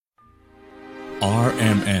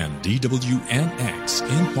RMN DWNX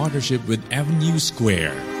in partnership with Avenue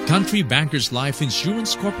Square, Country Bankers Life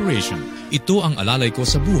Insurance Corporation, Ito ang Alalay Ko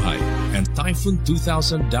sa Buhay, and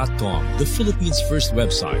Typhoon2000.com, the Philippines' first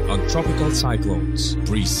website on tropical cyclones,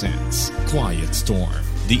 presents Quiet Storm,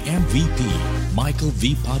 the MVP Michael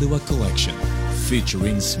V. Padua Collection,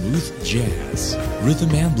 featuring smooth jazz, rhythm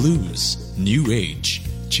and blues, new age,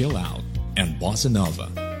 chill out, and bossa nova.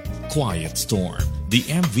 Quiet Storm, the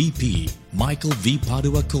MVP Michael V.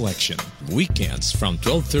 Padua Collection. Weekends from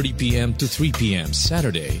 12:30 p.m. to 3 p.m.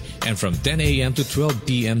 Saturday and from 10 a.m. to 12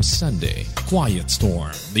 p.m. Sunday. Quiet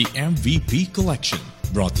Storm, the MVP Collection.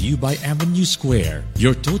 Brought to you by Avenue Square,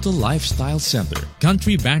 your total lifestyle center.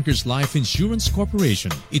 Country Bankers Life Insurance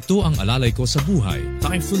Corporation. Ito ang Alalay Ko sa Buhay.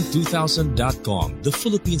 Typhoon2000.com, the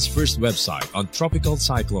Philippines' first website on tropical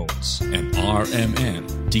cyclones. And RMN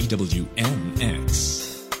DWNX.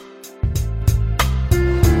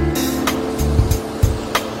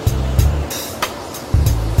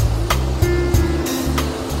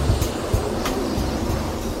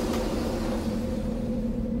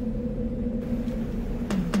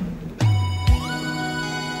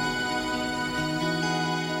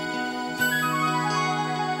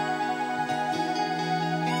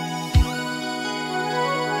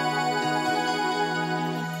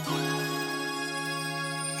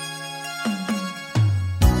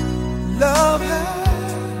 Love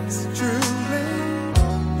has truly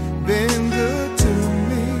been good to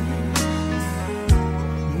me.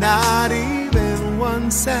 Not even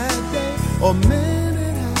one sad day or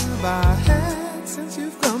minute have I had since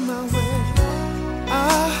you've come my way.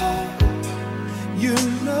 I hope you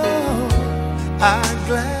know I'd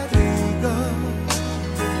gladly go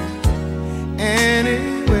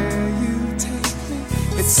anywhere you take me.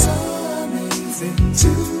 It's so amazing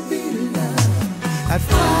to be loved. I'd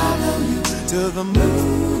follow you to the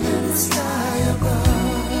moon and the sky above.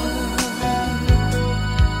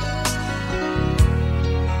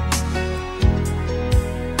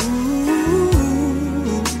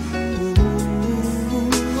 Ooh,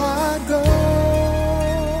 I'd go.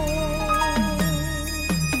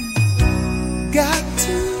 Got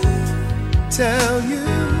to tell you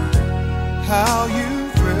how you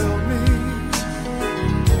thrill me.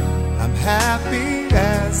 I'm happy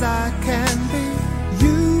as I can be.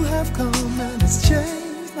 You have come and it's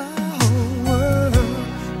changed my whole world.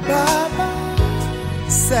 Bye-bye,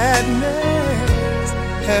 sadness,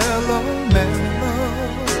 hello, mellow.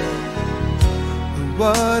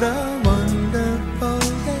 What a wonderful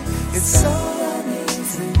day. It's so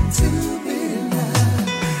amazing to be alive.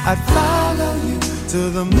 I'd follow you to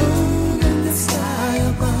the moon and the sky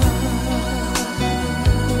above.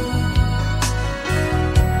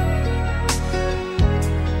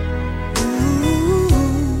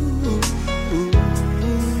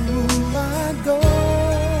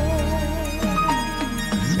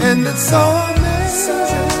 And it's so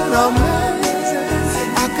amazing, amazing.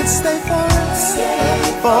 I could stay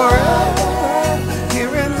forever, here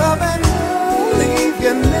in love and leave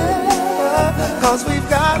you never. Cause we've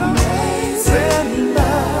got amazing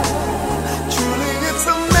love. Truly it's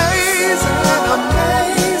amazing,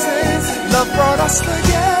 amazing. Love brought us together.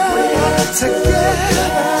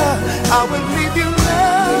 I will leave you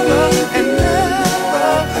never and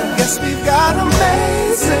never. Guess we've got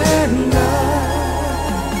amazing love.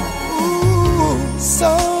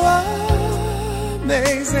 So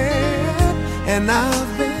amazing, and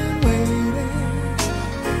I've been waiting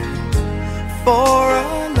for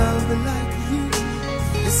a love like you.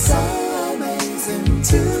 It's so amazing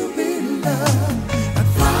to be loved. I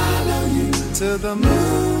follow you to the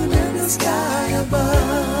moon and the sky above.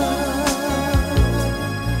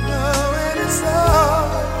 Oh, and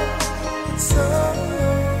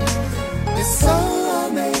it's so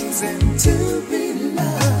amazing to be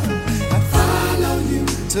loved.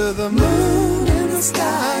 To the moon and the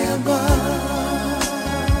sky above.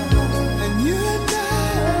 And you and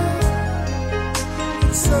I,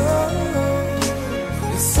 it's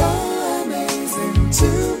so amazing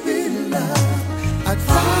to be loved. I'd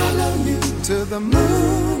follow you to the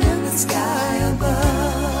moon and the sky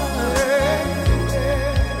above.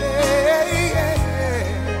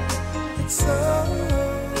 It's so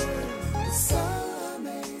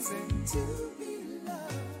amazing to be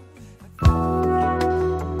loved.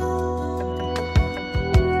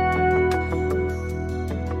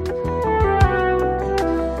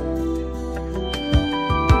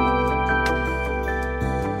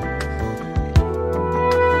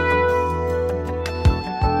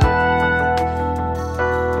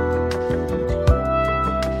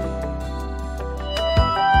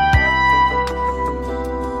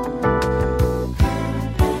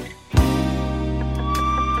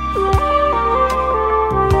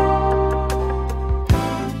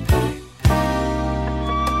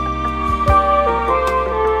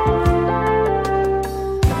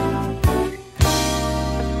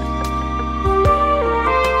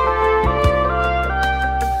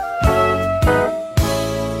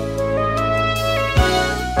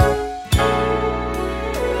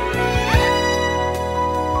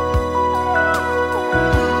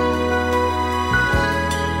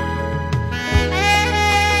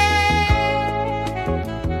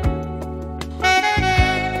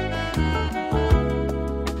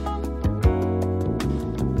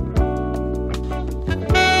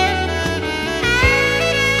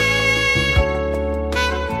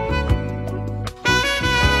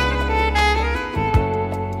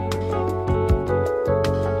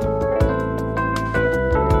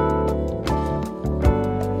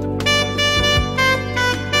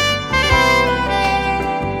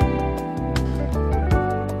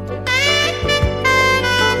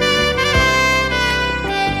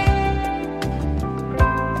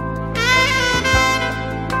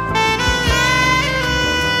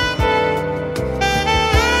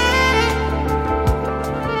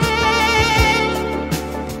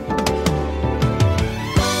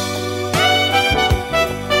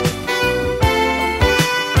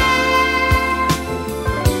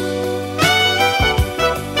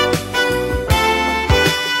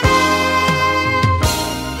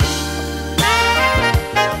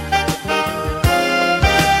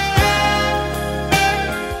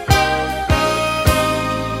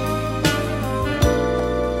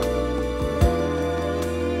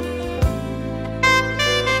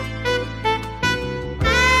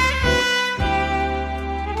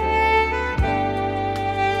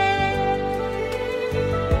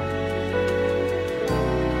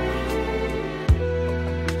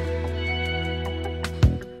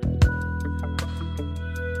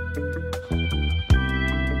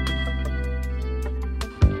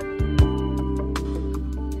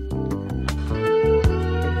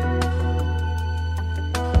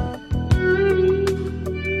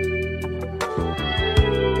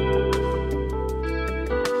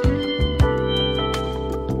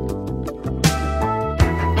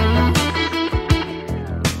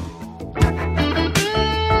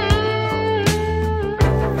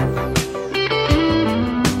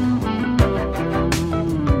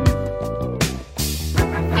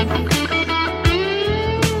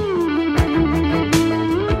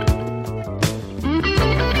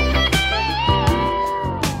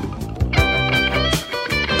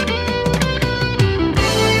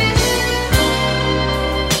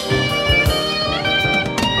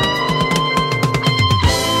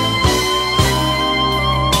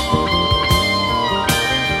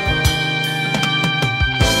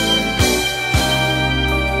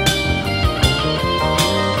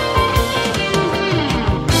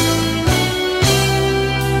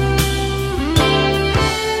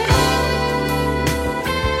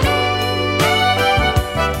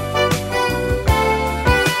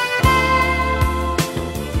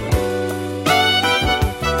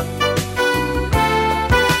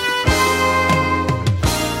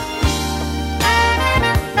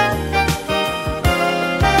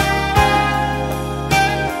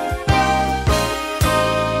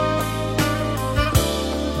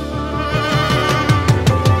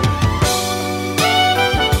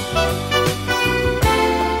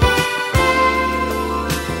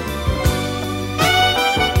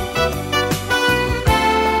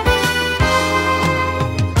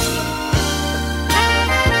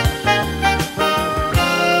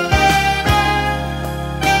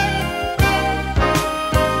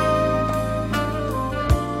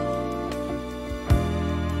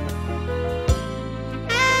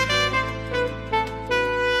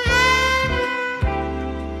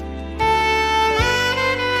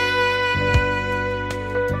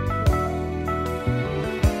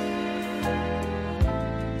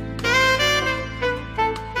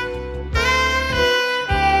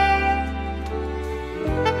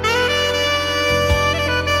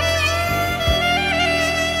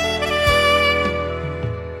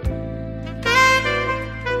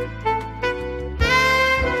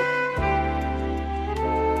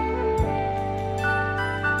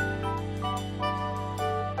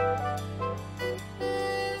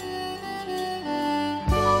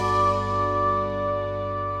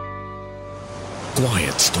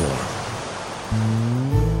 Quiet Storm.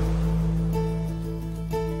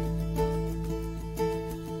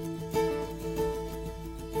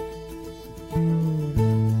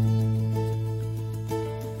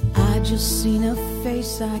 I just seen a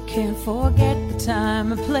face, I can't forget the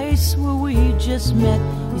time, a place where we just met.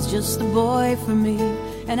 He's just a boy for me,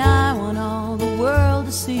 and I want all the world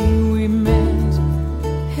to see we met.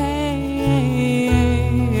 Hey,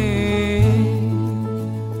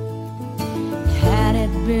 had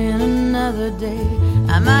it been another day,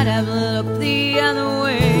 I might have looked the other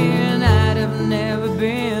way, and I'd have never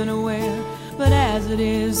been aware. But as it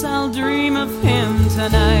is, I'll dream of him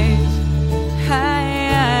tonight.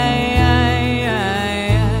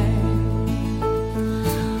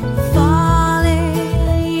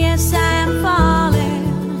 Falling, yes I am falling,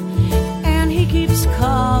 and he keeps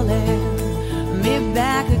calling me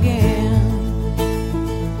back again.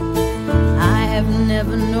 I have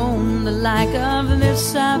never known the like of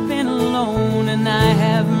this. I've been alone, and I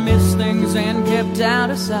have missed things and kept out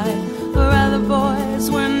of sight. For other boys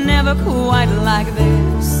were never quite like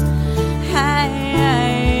this.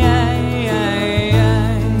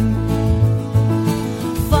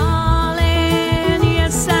 Falling,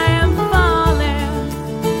 yes I am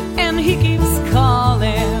falling, and he keeps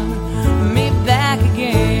calling me back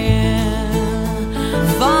again.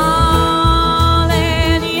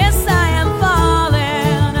 Falling, yes I am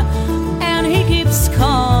falling, and he keeps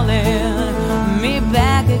calling me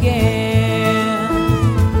back again.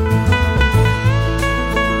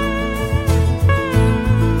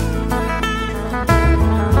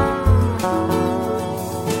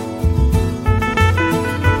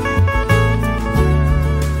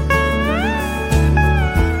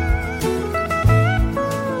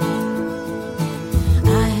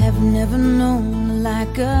 Never known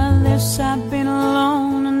like this. I've been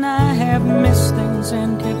alone, and I have missed things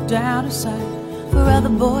and kept out of sight. For other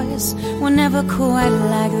boys were never quite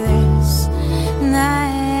like this.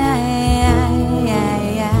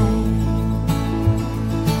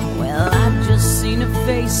 Well, I've just seen a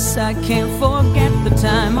face, I can't forget the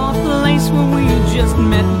time or place where we just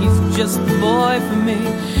met. He's just the boy for me,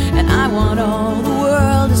 and I want all the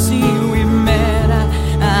world to see we met.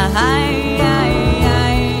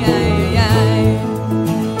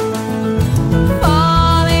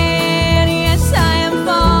 Falling, yes I am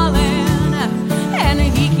falling, and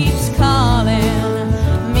he keeps calling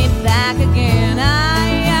me back again.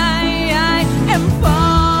 I am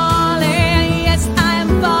falling, yes I am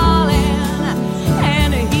falling,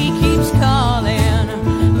 and he keeps calling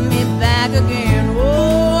me back again.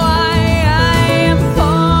 Oh, I am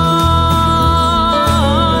falling,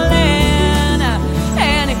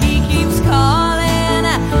 and he keeps calling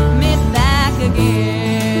me back again.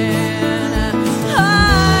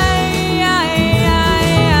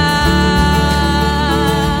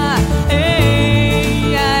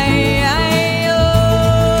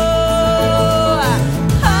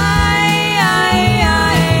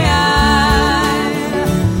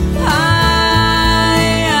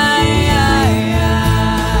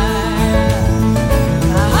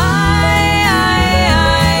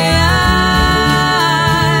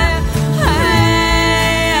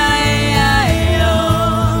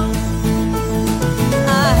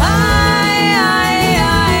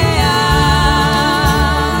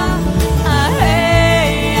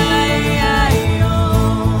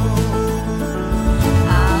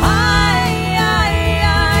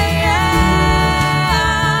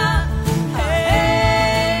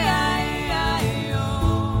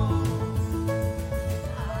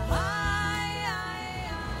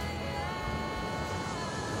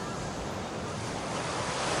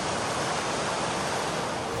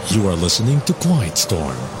 You are listening to Quiet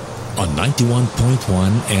Storm on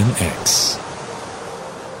 91.1 NX.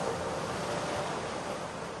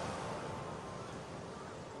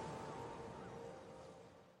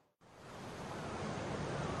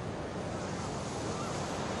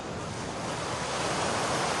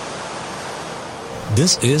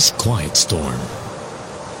 This is Quiet Storm.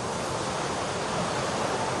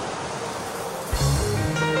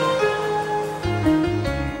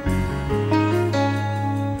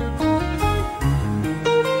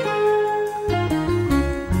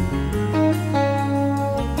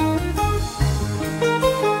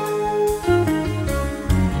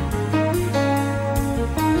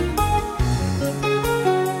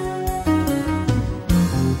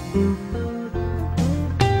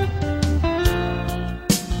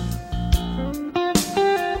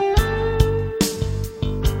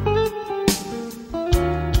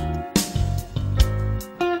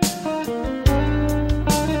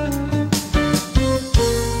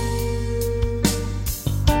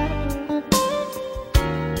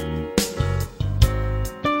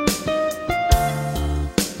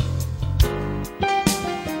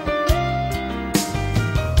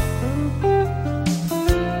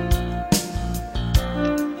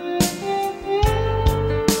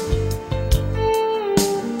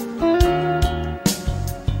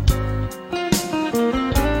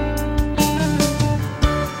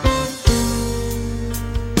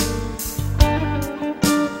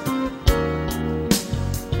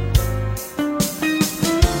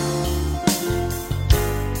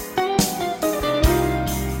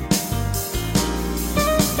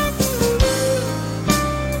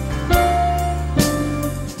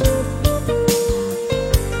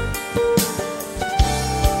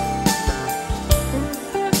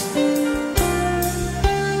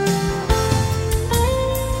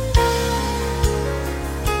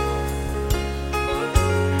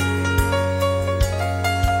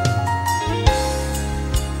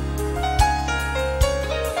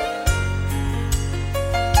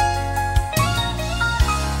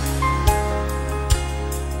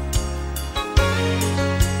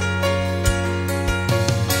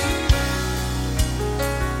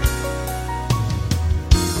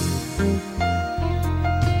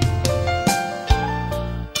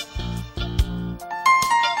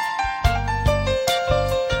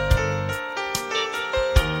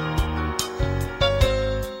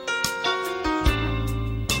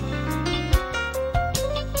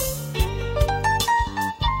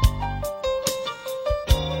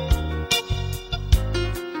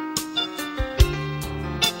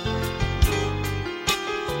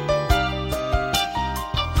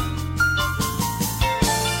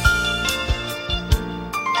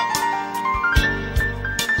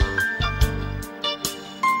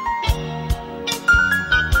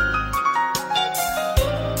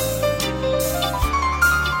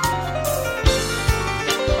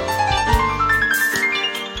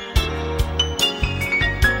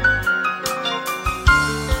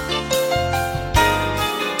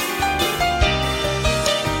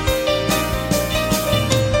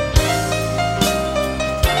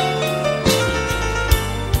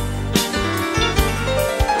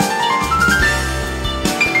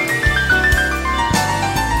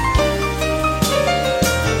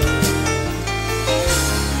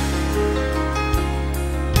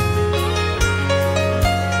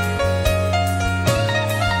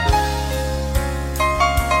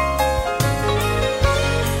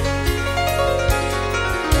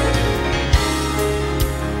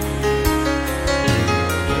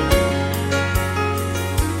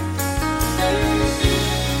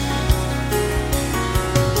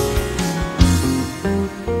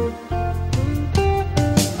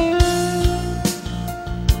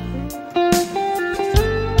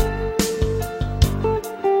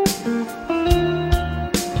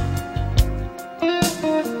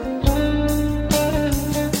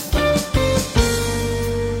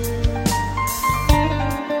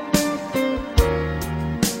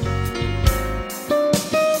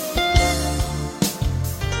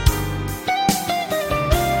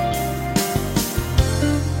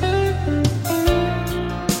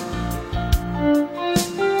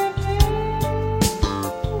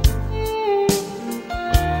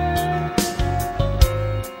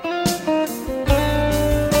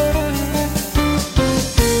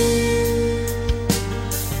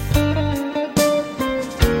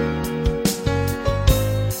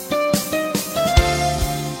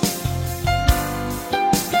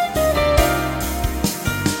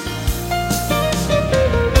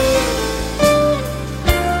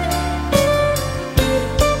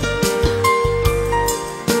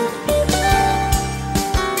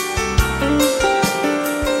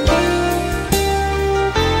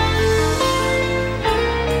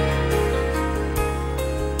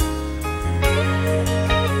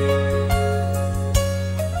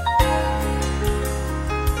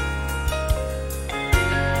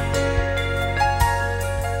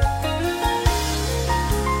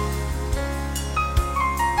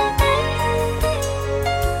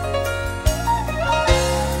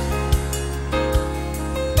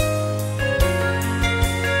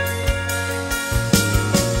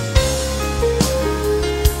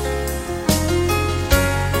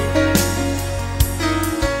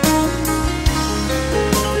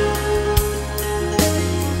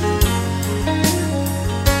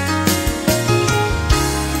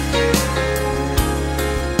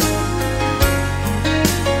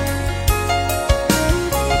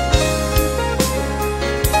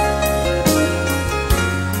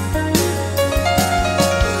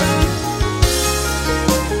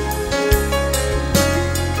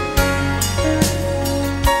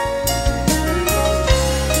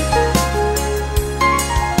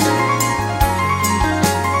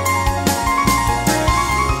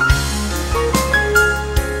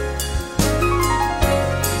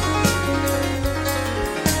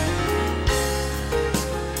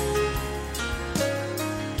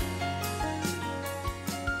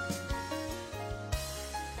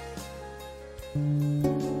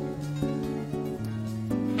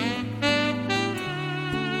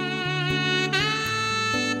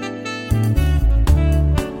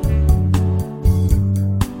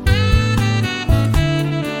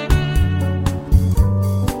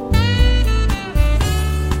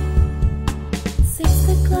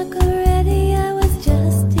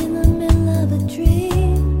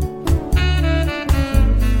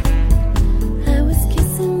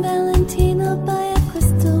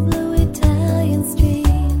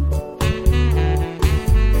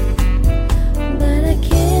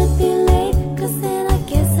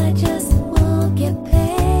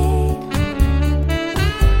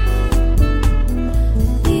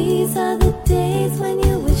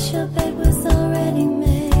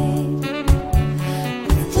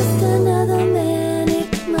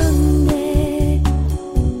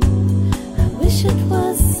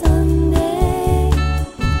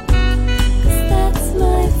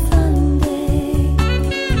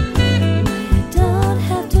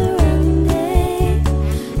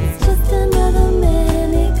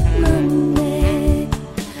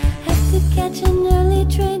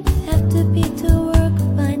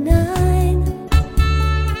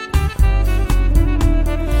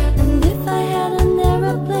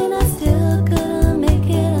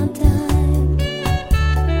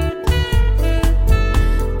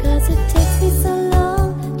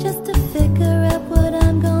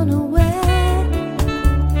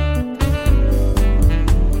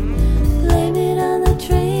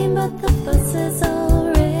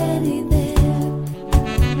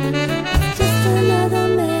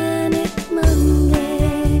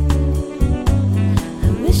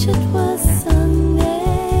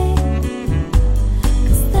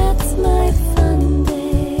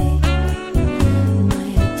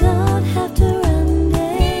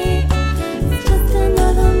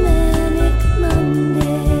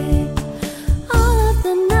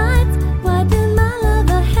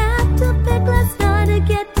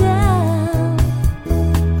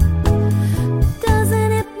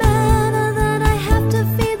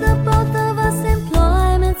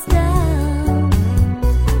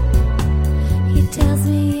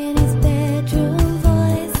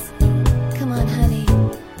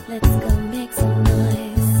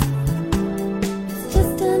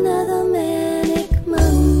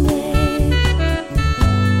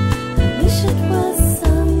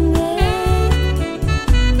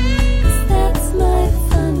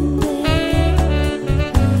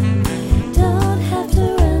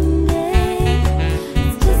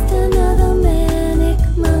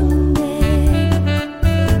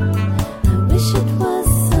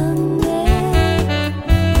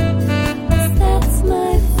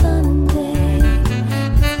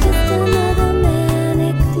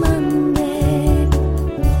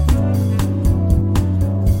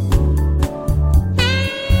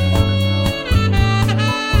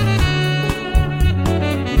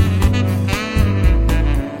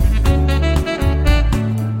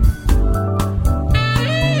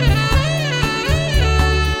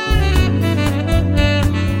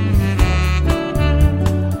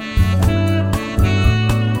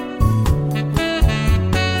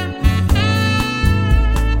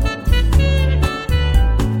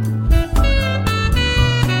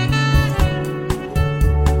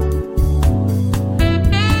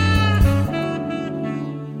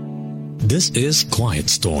 This is Quiet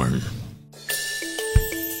Storm.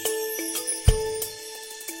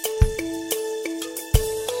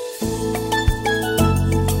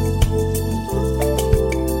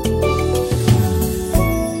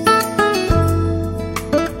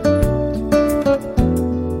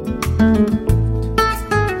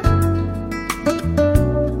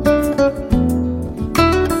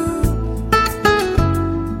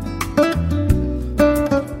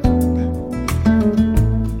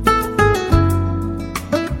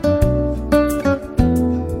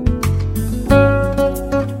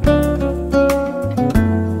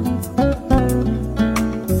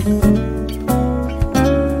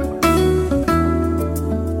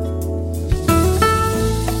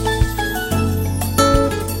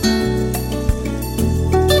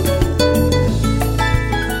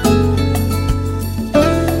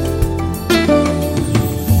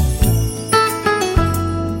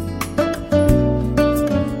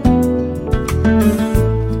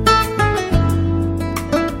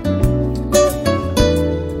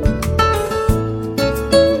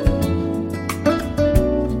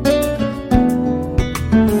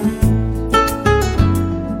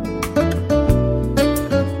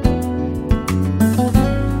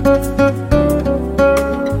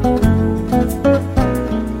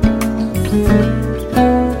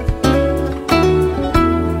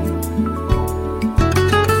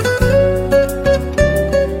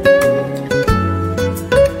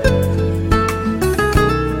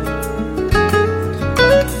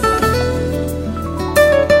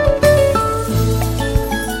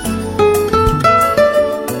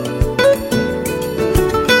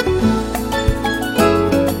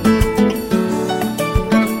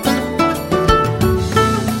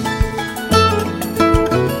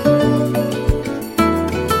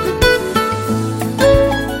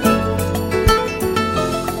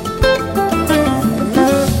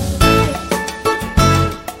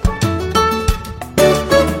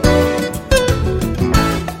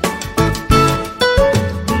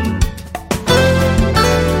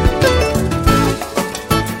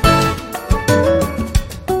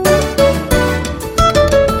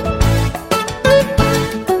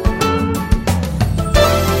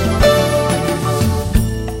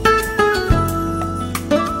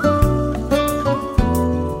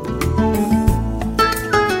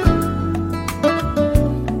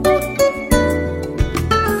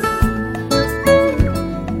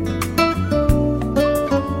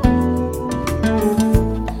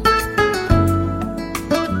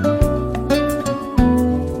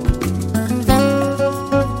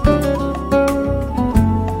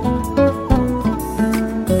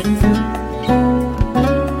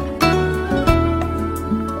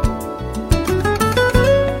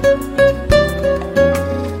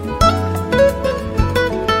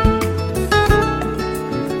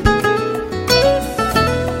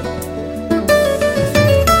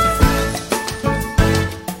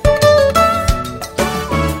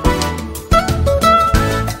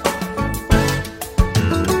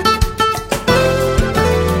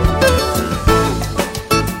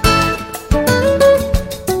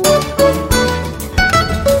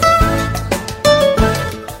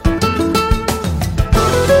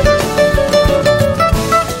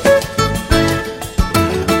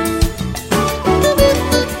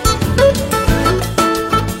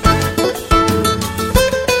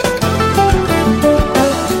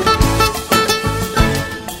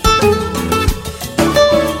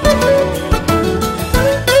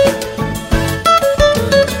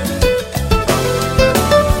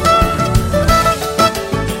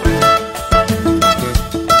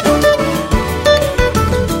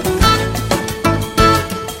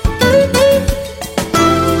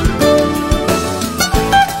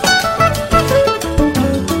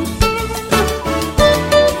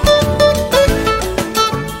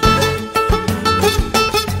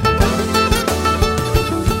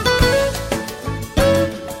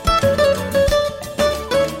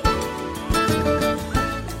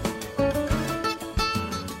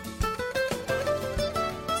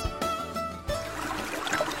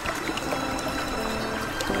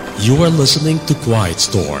 You are listening to Quiet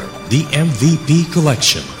Storm, the MVP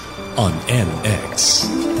collection on NX.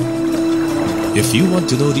 If you want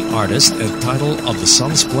to know the artist and title of the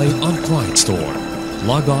songs played on Quiet Storm,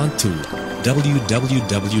 log on to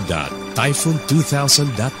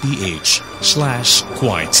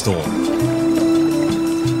www.typhoon2000.ph/QuietStorm.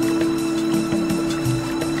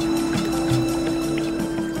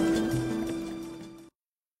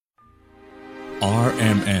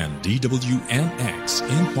 RMN DWNX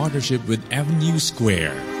in partnership with Avenue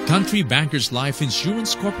Square, Country Bankers Life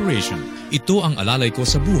Insurance Corporation. Ito ang alalay ko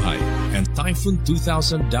sa buhay. And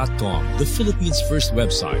Typhoon2000.com, the Philippines' first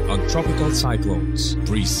website on tropical cyclones,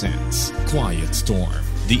 presents Quiet Storm,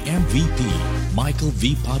 the MVP Michael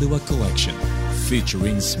V. Padua Collection,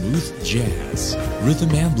 featuring smooth jazz,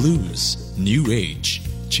 rhythm and blues, new age,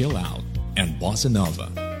 chill out, and bossa nova.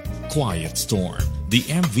 Quiet Storm, the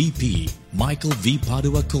MVP Michael V.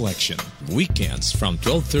 Padua Collection. Weekends from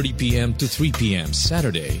 12:30 p.m. to 3 p.m.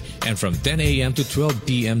 Saturday and from 10 a.m. to 12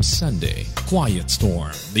 p.m. Sunday. Quiet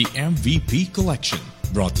Storm, the MVP Collection.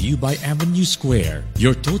 Brought to you by Avenue Square,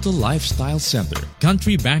 your total lifestyle center.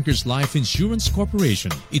 Country Bankers Life Insurance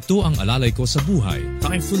Corporation. Ito ang alalay ko sa buhay.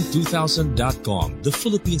 Typhoon2000.com, the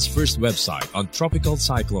Philippines' first website on tropical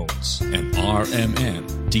cyclones. And RMN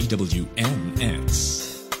DWNX.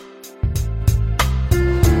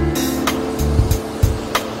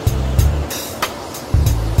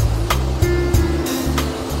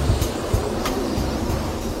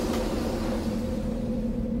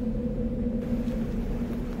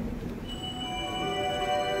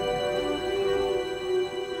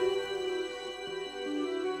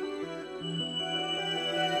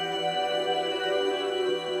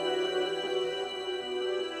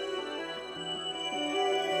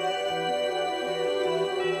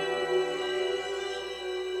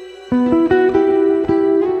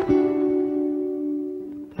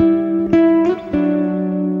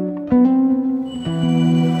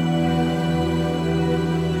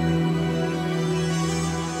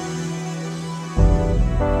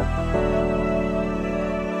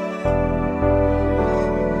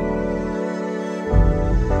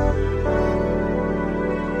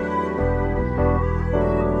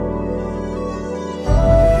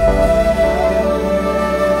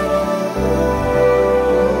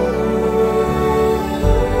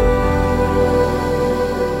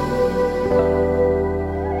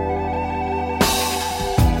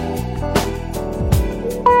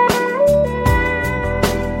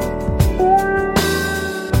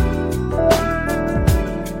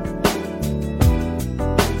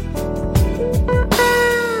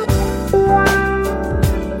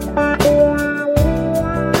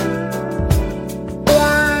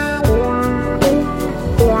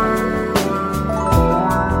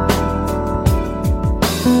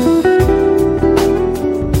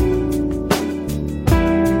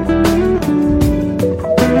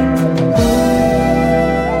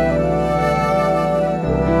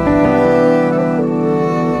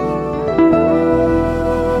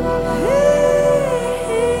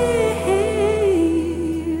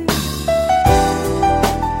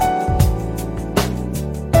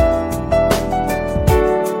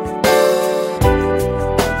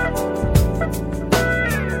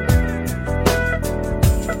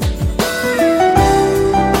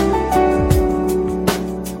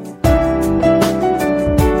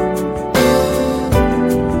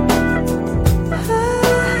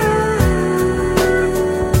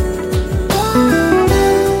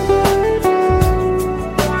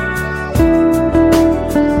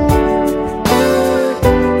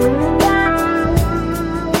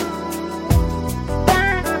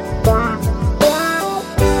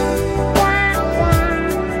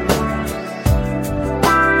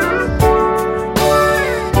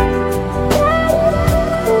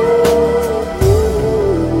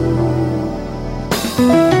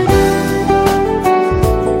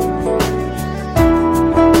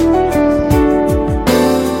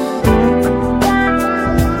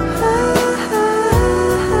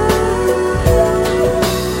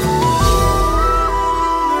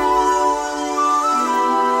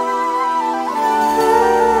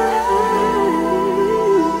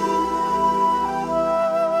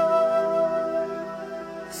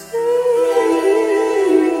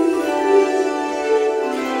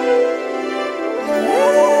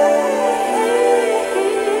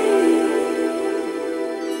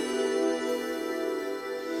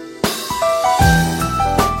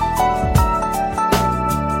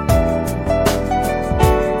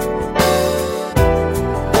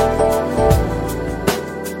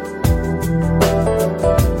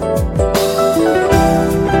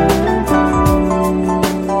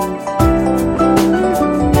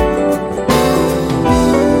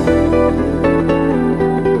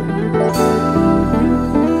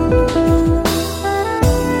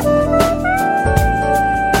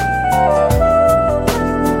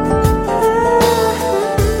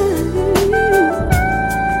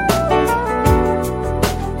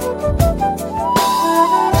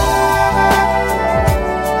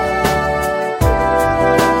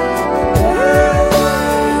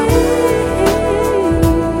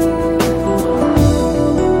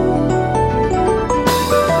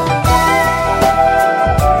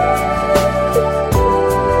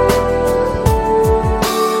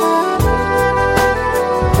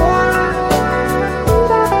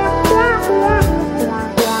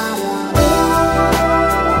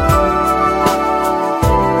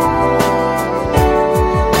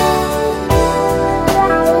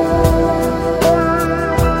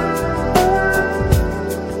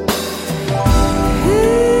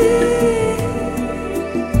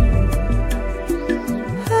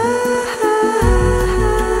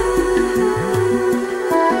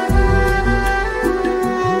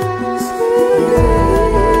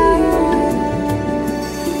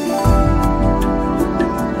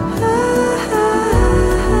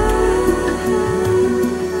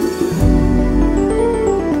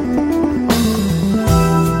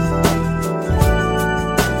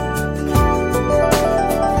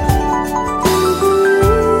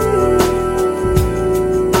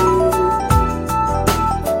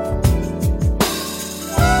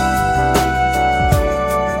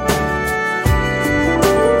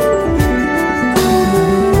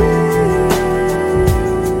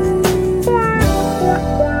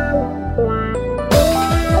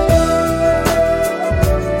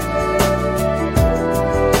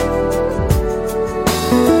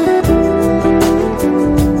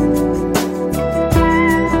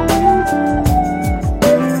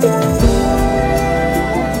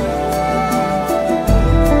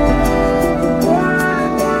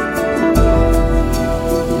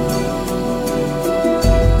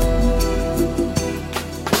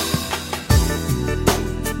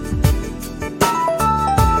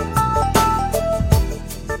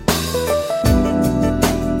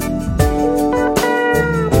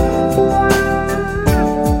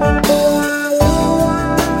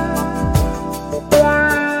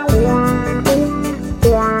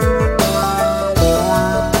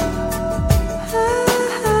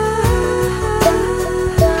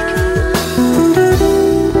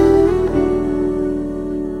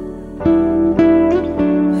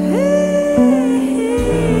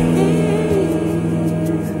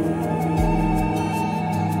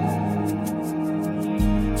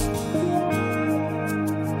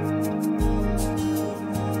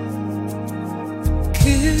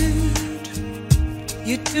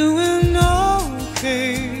 doing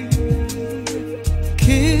okay.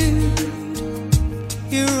 Kid,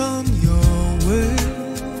 you're on your way.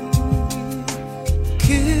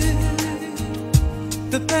 Kid,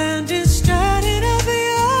 the band is starting up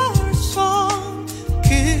your song.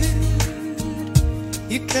 Kid,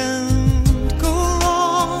 you can't go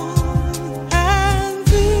wrong. And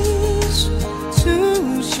this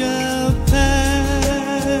too shall pass.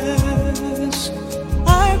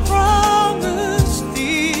 I promise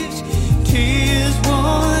these tears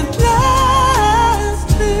won't last.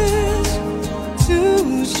 This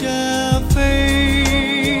too shall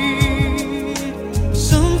fade.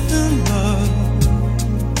 Something lost,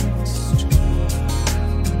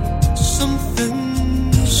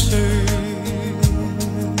 something saved,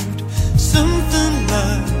 something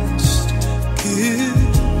lost, kid,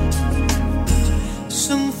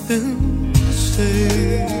 something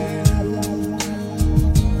saved.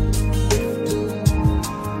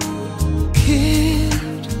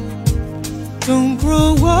 Kid, don't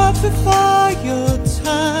grow up before your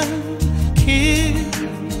time. Kid,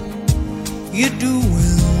 you're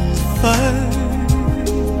doing fine.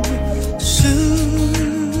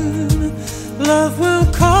 Soon, love will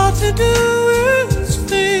call to do its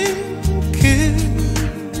thing. Kid,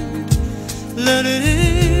 let it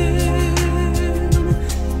in.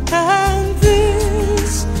 And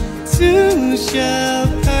this too shall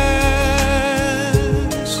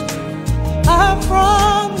pass. I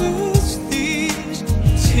promise these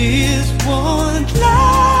tears won't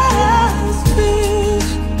last. This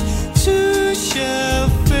too shall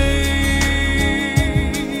fade.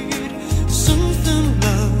 Something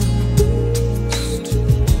lost,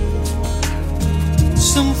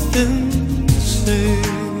 something saved,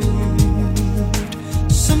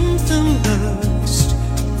 something lost,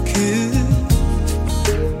 kid,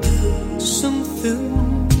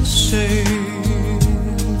 something saved.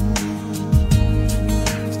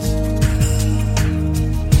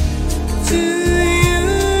 Do you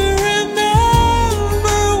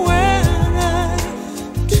remember when I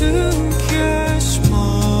took your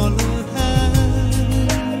smaller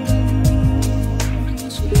hands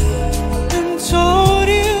and told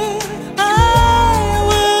you I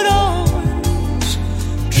would always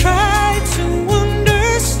try to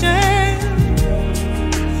understand?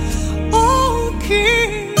 Oh,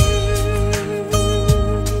 kid,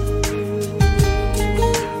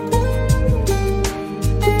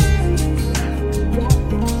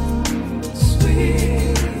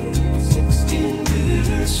 sweet 16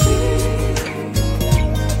 bittersweet.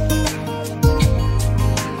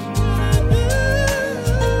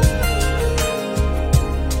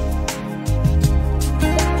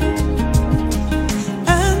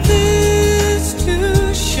 And this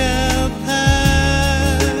too shall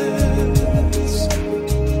pass.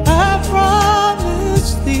 I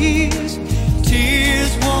promise these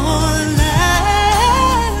tears won't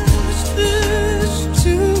last. This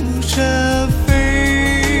too shall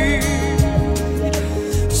fade.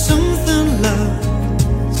 Something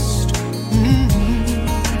lost,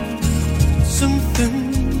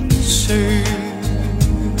 something saved,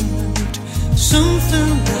 something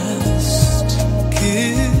lost,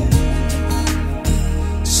 kid,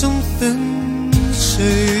 something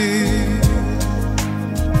saved.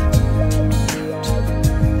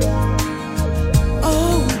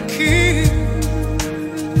 Oh, kid,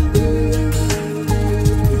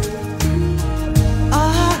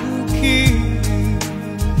 oh, kid,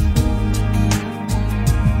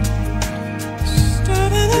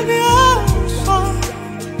 starting up your song.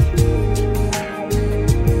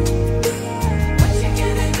 What you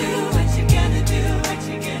gonna do? What you gonna do? What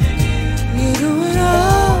you gonna do? You do it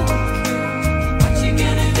all, kid. What you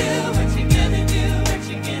gonna do? What you gonna do? What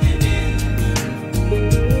you gonna do?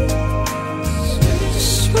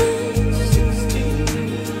 Sweet, sweet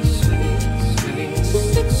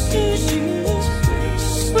 16,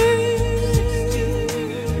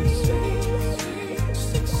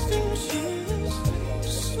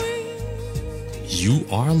 You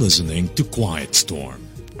are listening to Quiet Storm.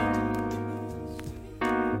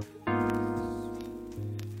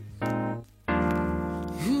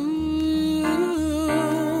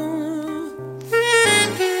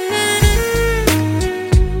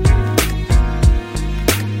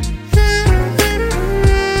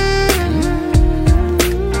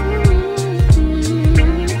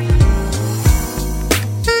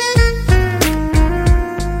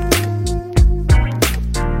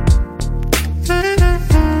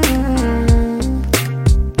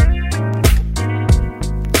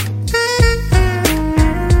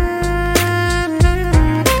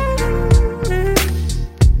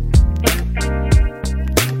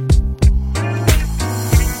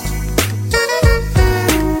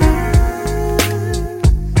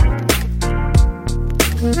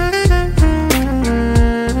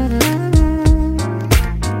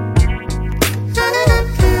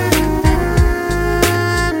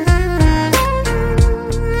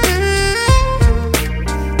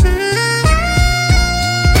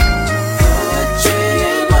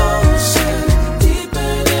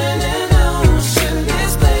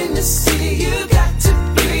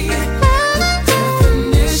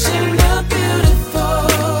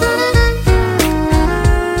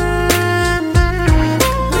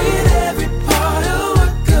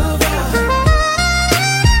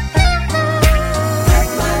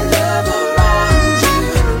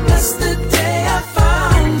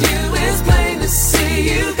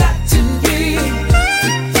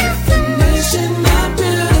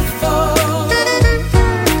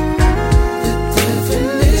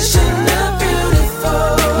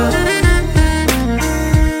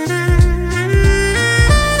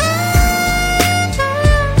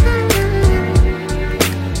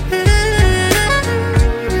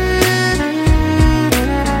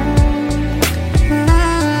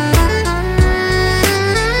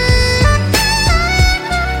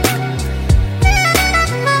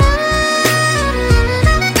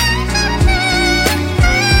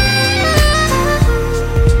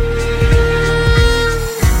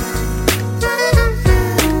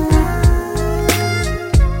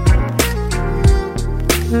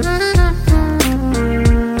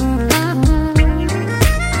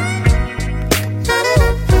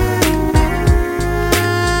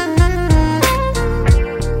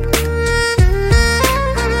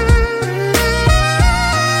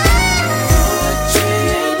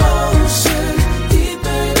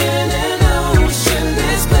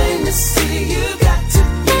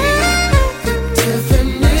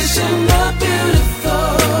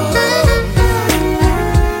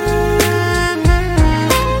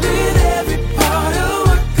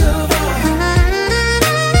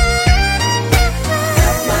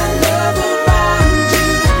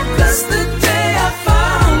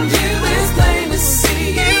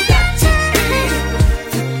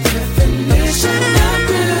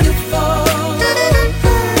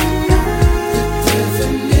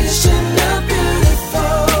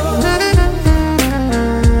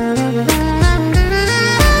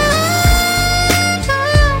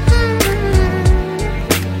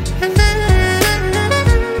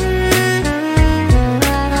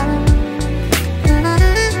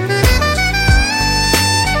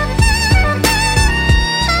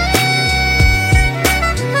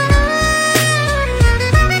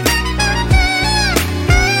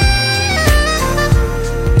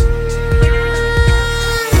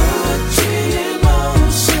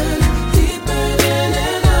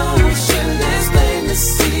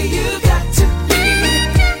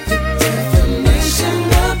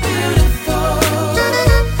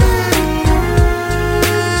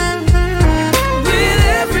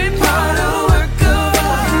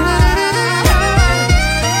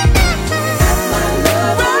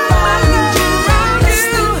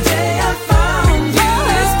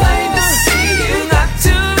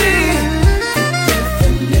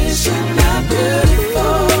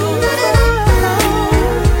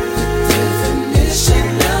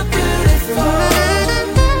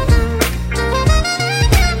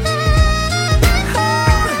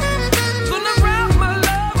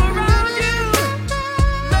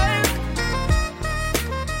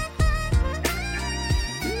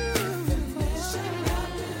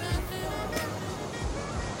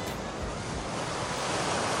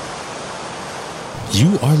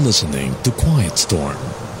 You are listening to Quiet Storm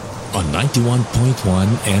on 91.1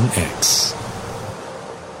 NX.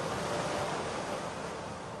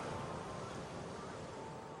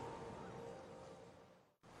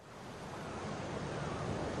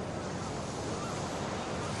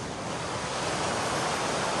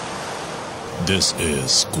 This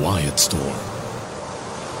is Quiet Storm.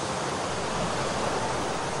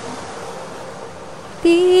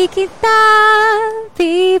 Di kita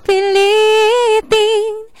pipilitin,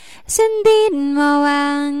 sundin mo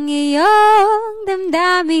ang iyong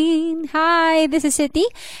damdamin. Hi, this is City,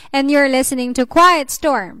 and you're listening to Quiet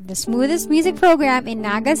Storm, the smoothest music program in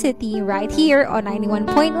Naga City, right here on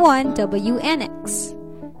 91.1 WNX.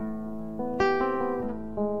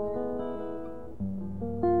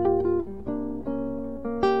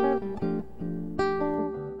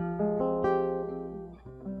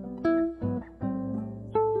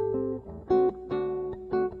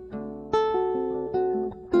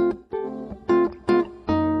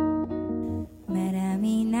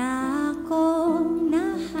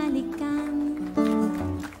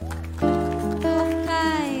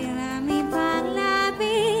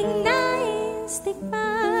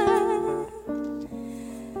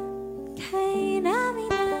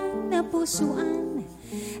 Pusuan,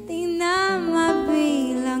 di na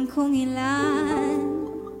mabilang kung ilan.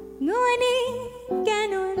 Ngunit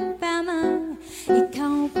ganun pa man,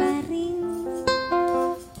 ikaw pa rin.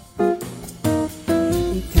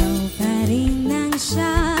 Ikaw pa rin ang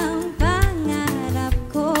siyang pangarap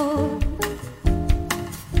ko.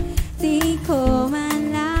 Di ko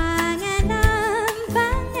man lang alam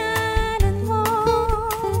pangalan mo.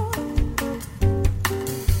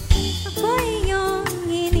 Ako'y iyong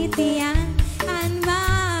initian.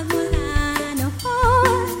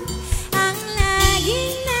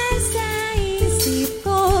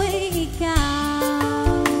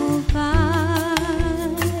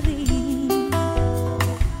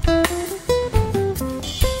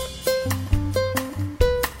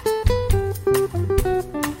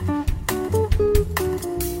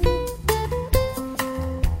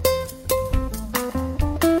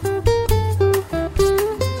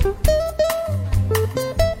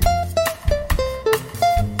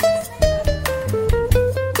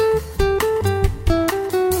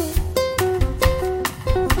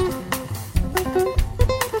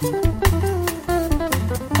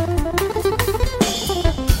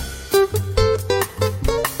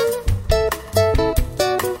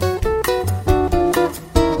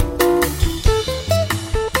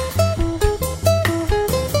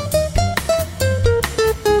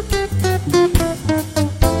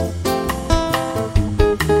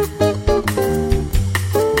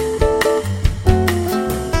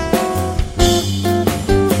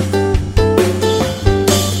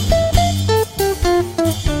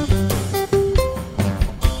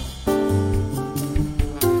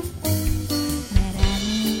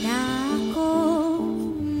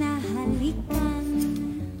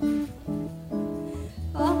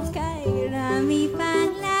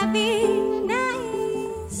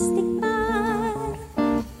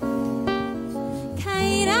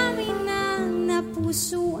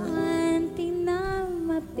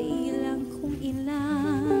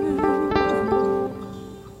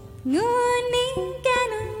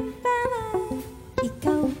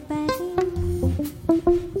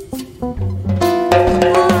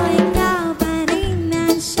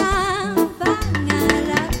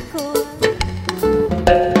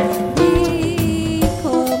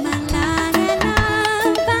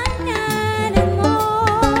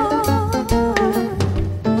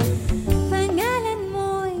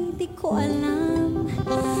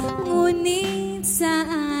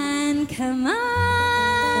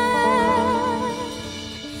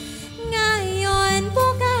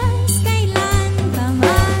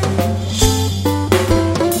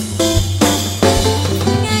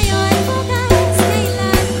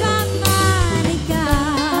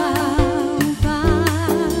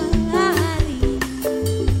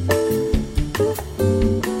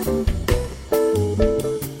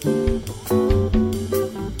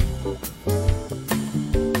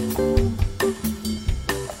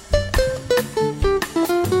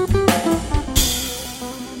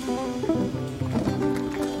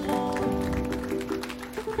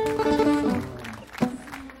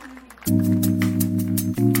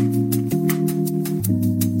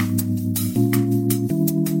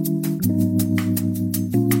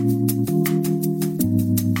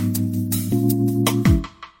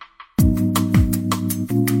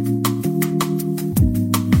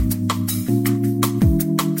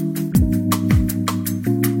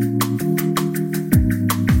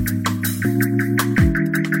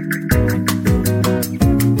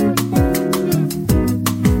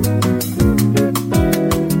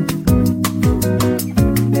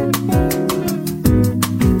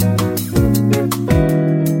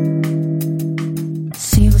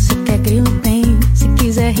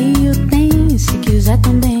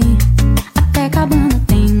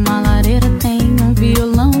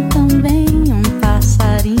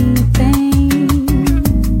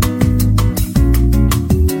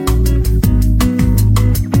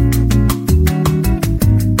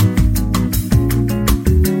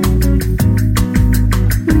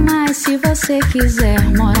 se você quiser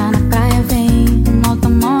morar na praia, vem. Um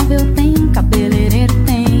automóvel tem, um cabeleireiro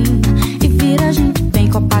tem. E vira a gente bem,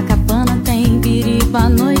 Copacabana tem. Biriba à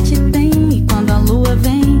noite tem, e quando a lua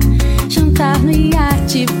vem, jantar no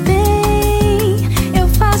iate vem. Eu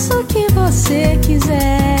faço o que você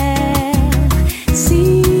quiser,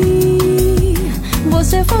 se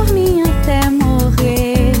você for minha até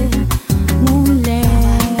morrer, mulher.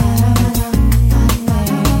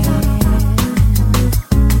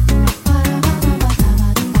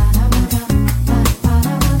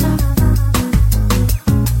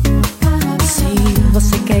 Se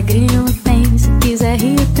você quer grilo tem, se quiser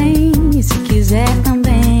rio tem, e se quiser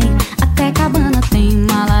também. Até cabana tem,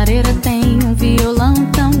 uma lareira tem, um violão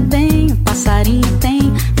também, um passarinho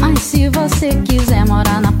tem. Mas se você quiser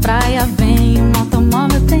morar na praia, vem. Um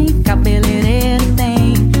automóvel tem, cabeleireiro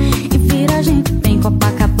tem. E vira a gente bem,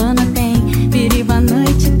 Copacabana tem. Biriba à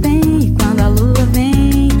noite tem, e quando a lua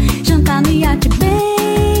vem, jantar no iate bem.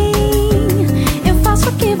 Eu faço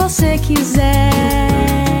o que você quiser,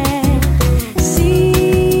 se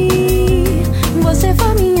você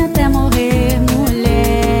for minha até morrer,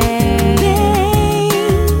 mulher. Bem,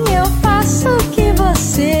 eu faço o que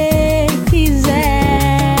você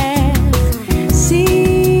quiser, se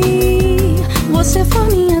você for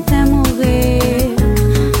minha até morrer,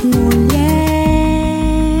 mulher.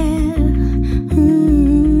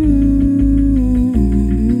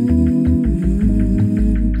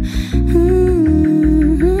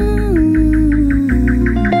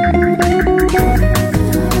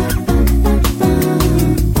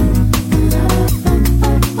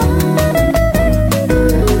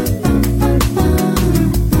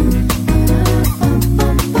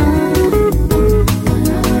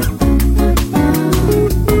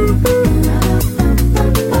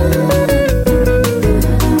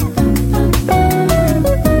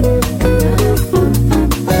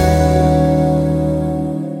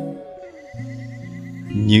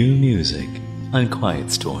 New music on Quiet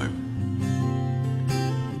Storm.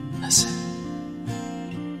 Listen.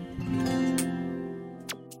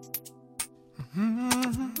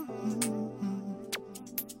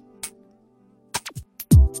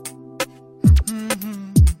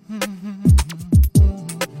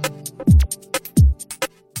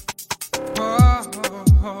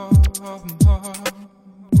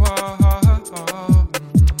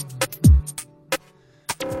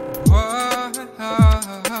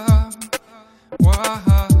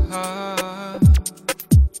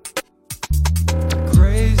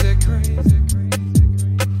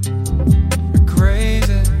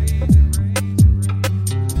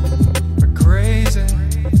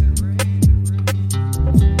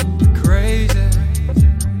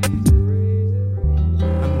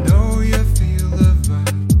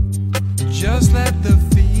 Just let the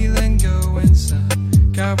feeling go inside.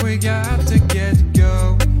 God, we got to get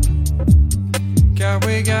go. God,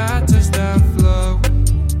 we got to stop flow.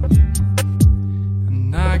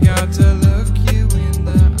 And I got to look you in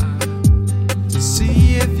the eye to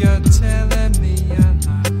see if you're telling me a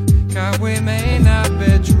lie. God, we may not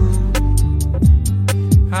be true.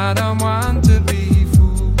 I don't want to be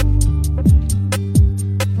fooled.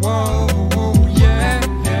 Whoa, whoa, yeah,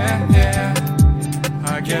 yeah, yeah.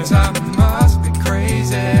 I guess I must be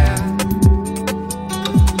crazy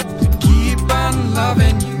to keep on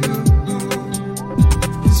loving you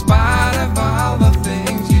in spite of all the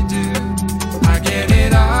things you do. I get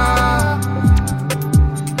it all.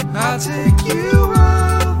 I'll take you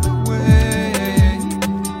all the way.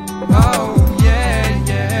 Oh yeah,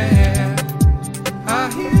 yeah. I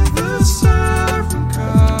hear the siren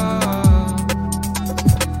call.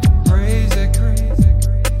 Crazy, crazy,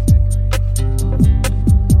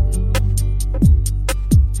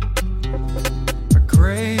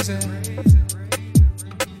 crazy.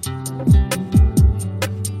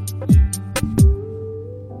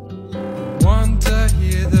 Want to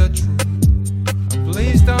hear the truth?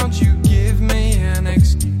 Please don't you give me an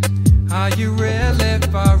excuse. Are you really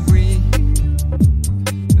for real?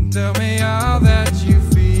 And tell me all that you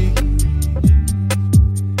feel.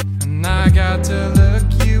 And I got to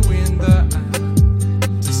look you in the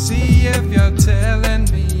eye to see if you're telling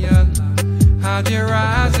me a lie. Hide your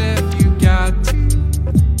eyes if you got to.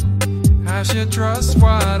 I should trust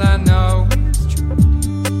what I know is true.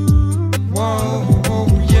 Whoa, whoa,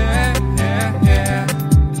 yeah, yeah, yeah.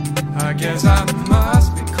 I guess I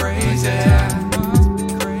must be crazy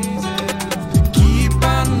to keep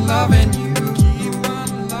on loving you,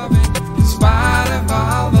 in spite of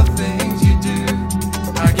all the things you do.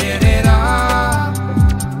 I get it all.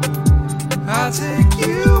 I'll take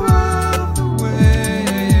you all the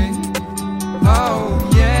way. Oh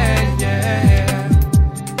yeah, yeah.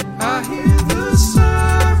 I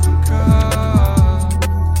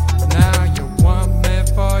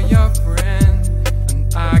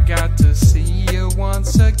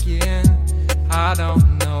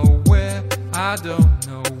don't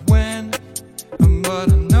know when,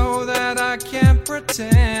 but I know that I can't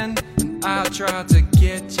pretend. And I tried to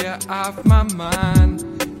get you off my mind,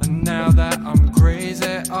 and now that I'm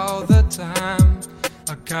crazy all the time,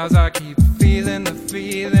 cause I keep feeling the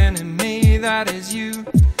feeling in me that is you,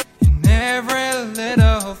 in every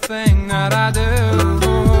little thing that I do.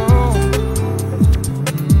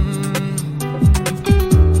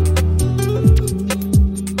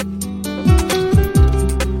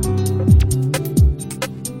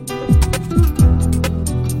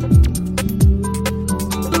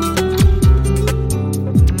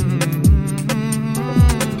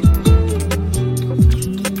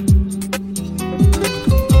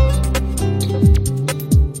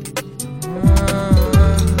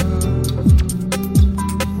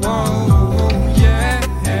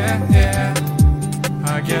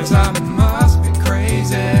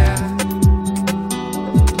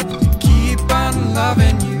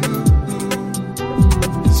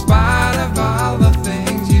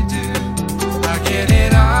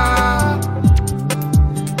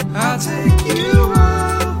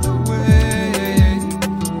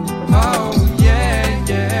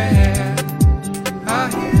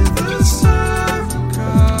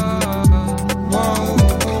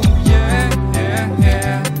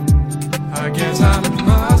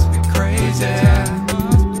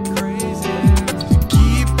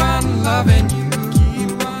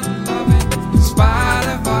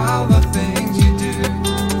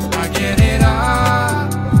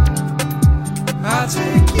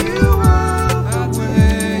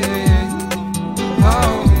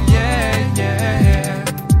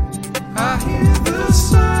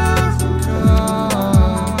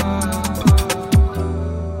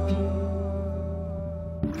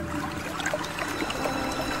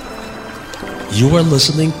 You are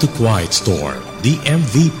listening to Quiet Storm, the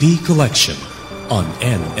MVP collection on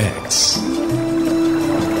NX.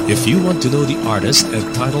 If you want to know the artist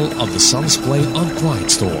and title of the songs played on Quiet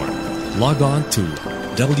Storm, log on to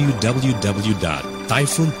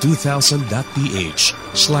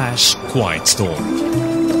www.typhoon2000.ph/quietstorm.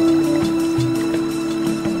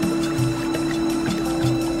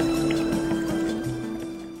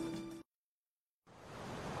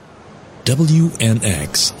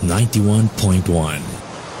 WNX 91.1.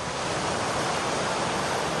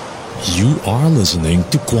 You are listening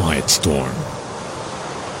to Quiet Storm.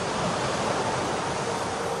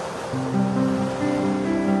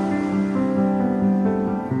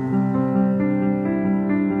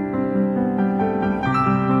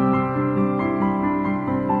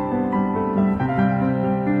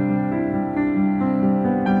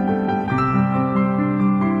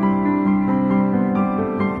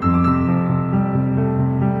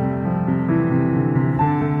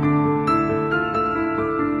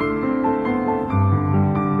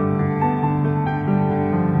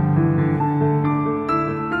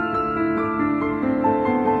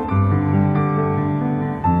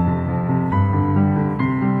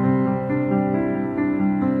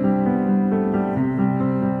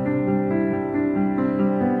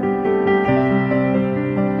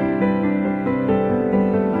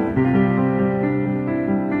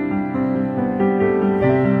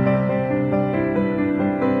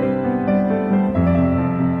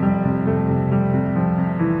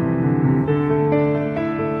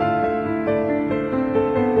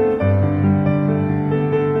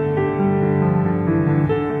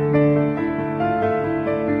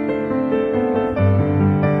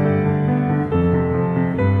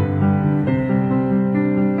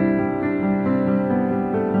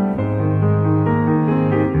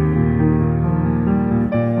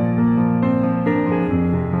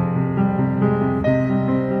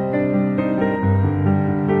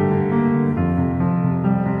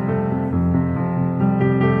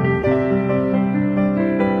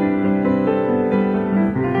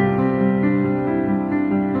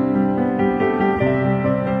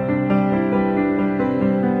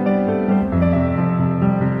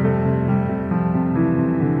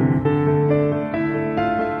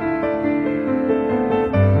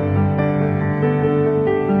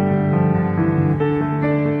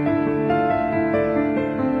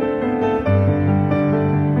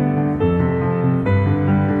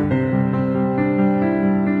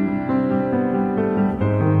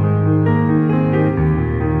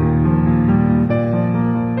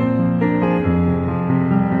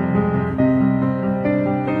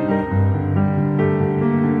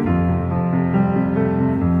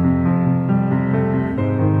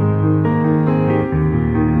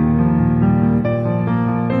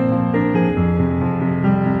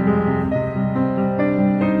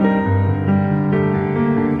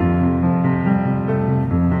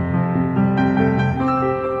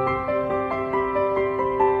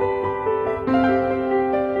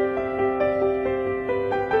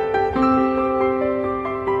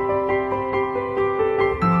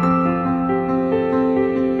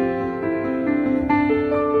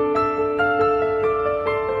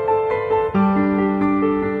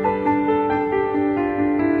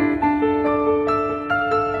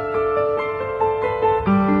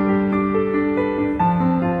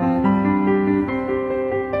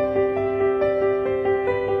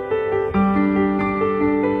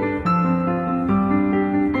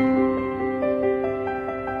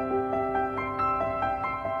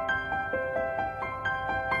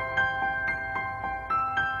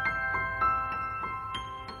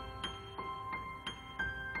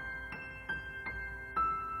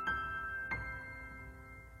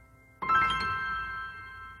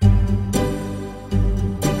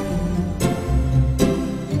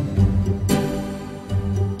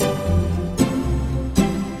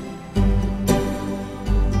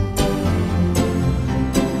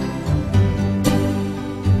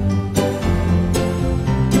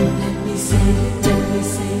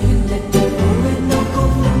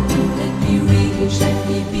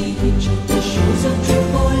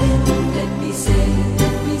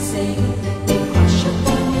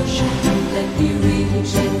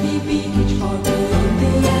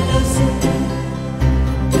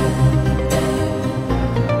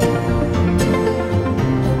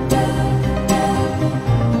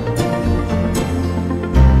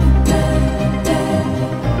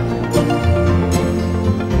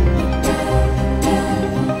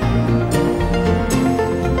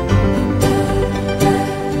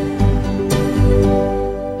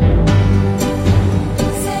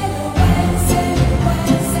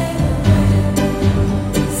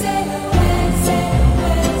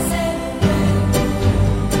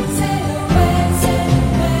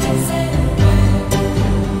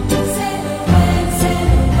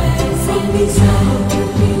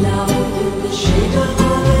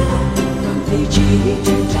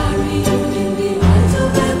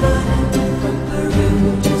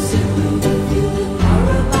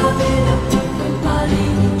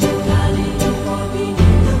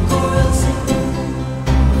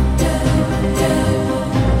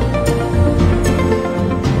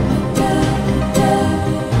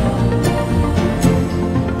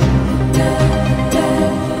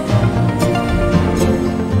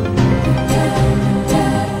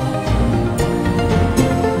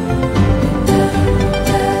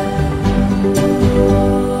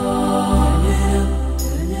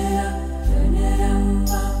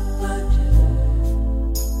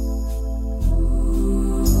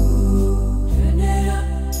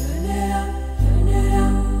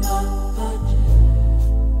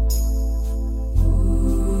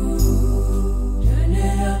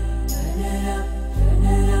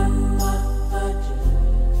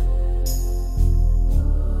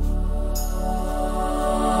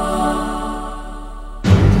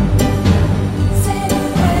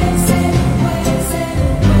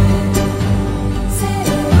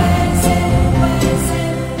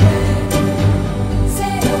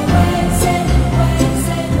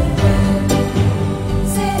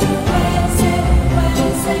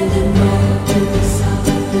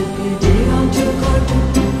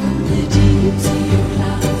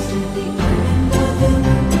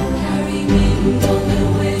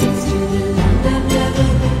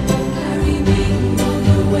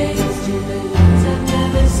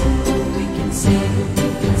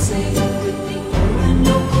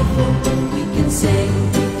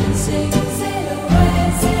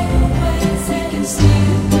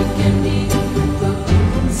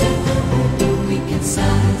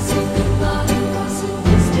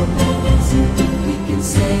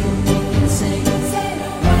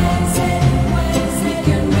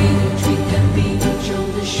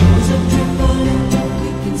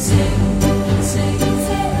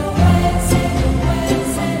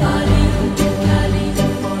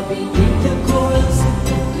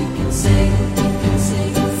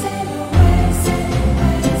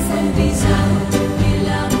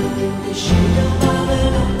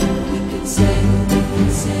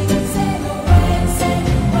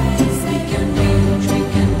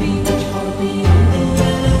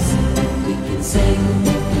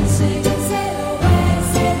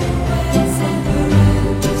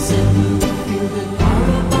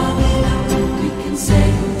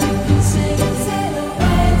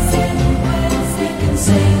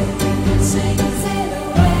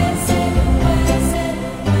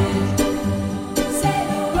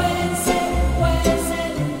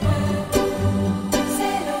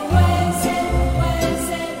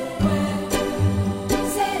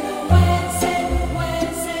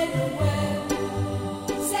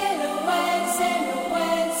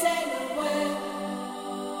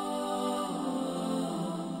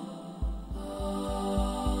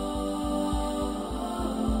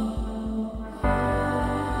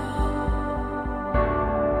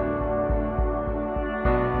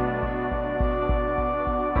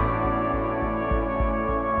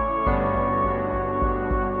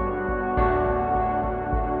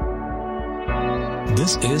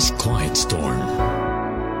 This is Quiet Storm.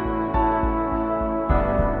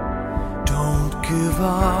 Don't give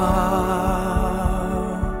up.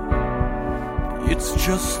 It's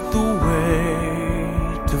just the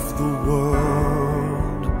weight of the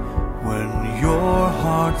world. When your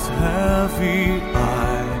heart's heavy,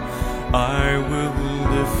 I will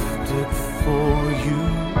lift it for you.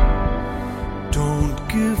 Don't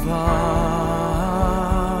give up,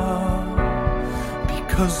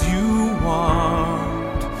 because you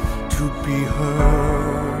want to be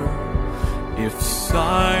heard. If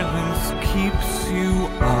silence keeps you,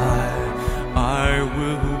 I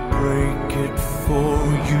will break it for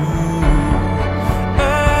you.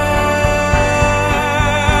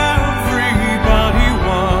 Everybody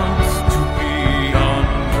wants to be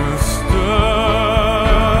understood.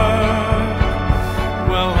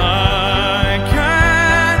 Well, I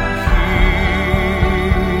can hear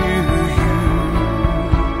you.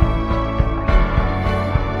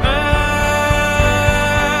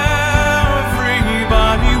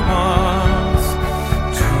 Everybody wants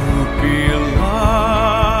to be loved.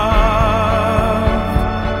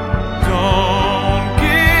 Don't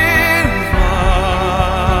give up,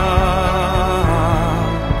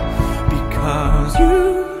 because you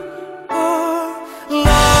are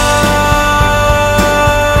loved.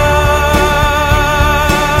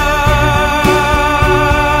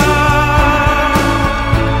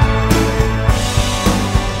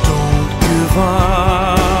 Don't give up.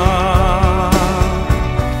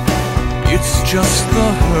 It's just the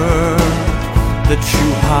hurt that you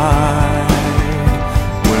hide.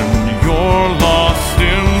 When you're lost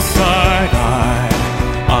inside,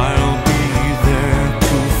 I'll be there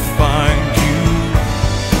to find you.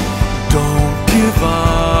 Don't give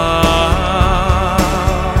up,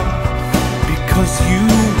 because you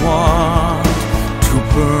want to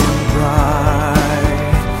burn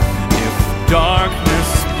bright. If darkness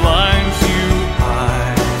blinds you,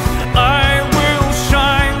 I will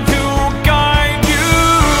shine to guide you.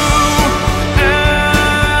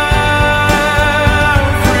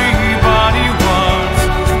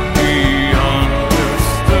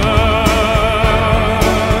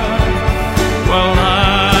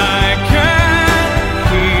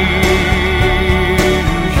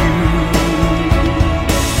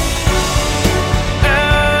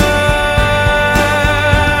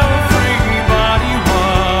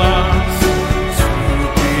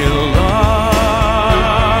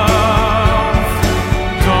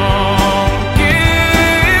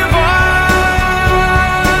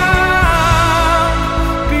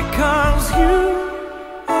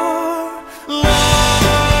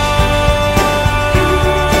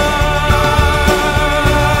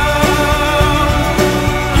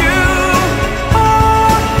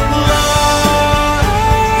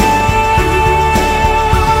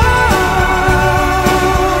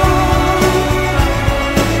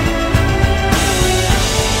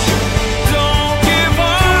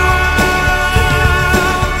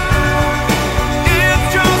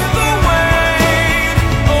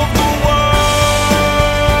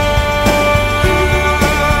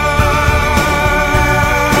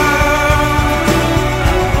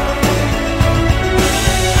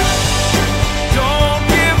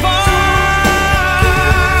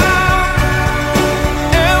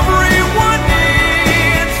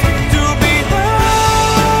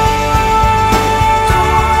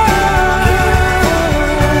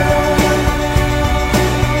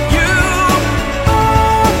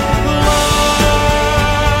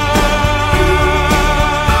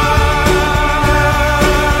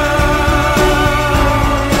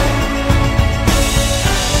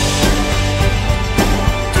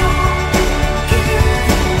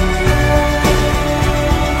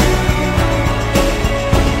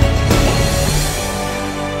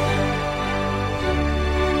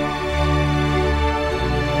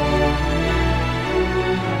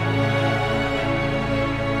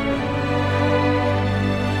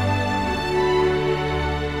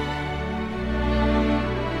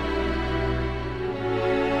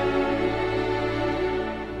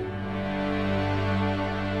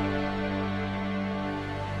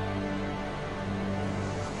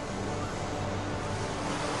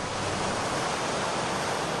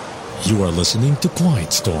 You are listening to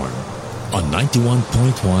Quiet Storm on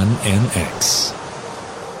 91.1 NX.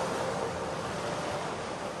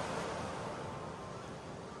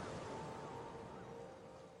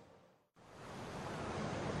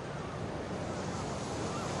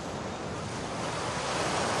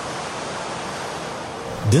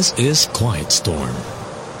 This is Quiet Storm.